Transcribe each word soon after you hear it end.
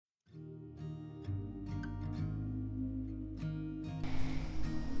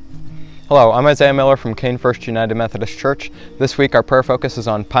Hello, I'm Isaiah Miller from Kane First United Methodist Church. This week our prayer focus is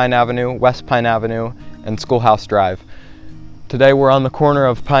on Pine Avenue, West Pine Avenue, and Schoolhouse Drive. Today we're on the corner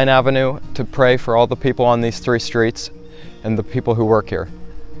of Pine Avenue to pray for all the people on these three streets and the people who work here.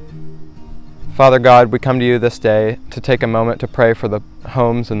 Father God, we come to you this day to take a moment to pray for the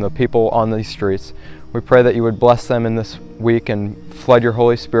homes and the people on these streets. We pray that you would bless them in this week and flood your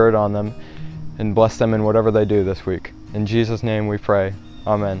Holy Spirit on them and bless them in whatever they do this week. In Jesus' name we pray.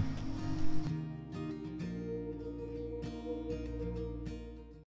 Amen.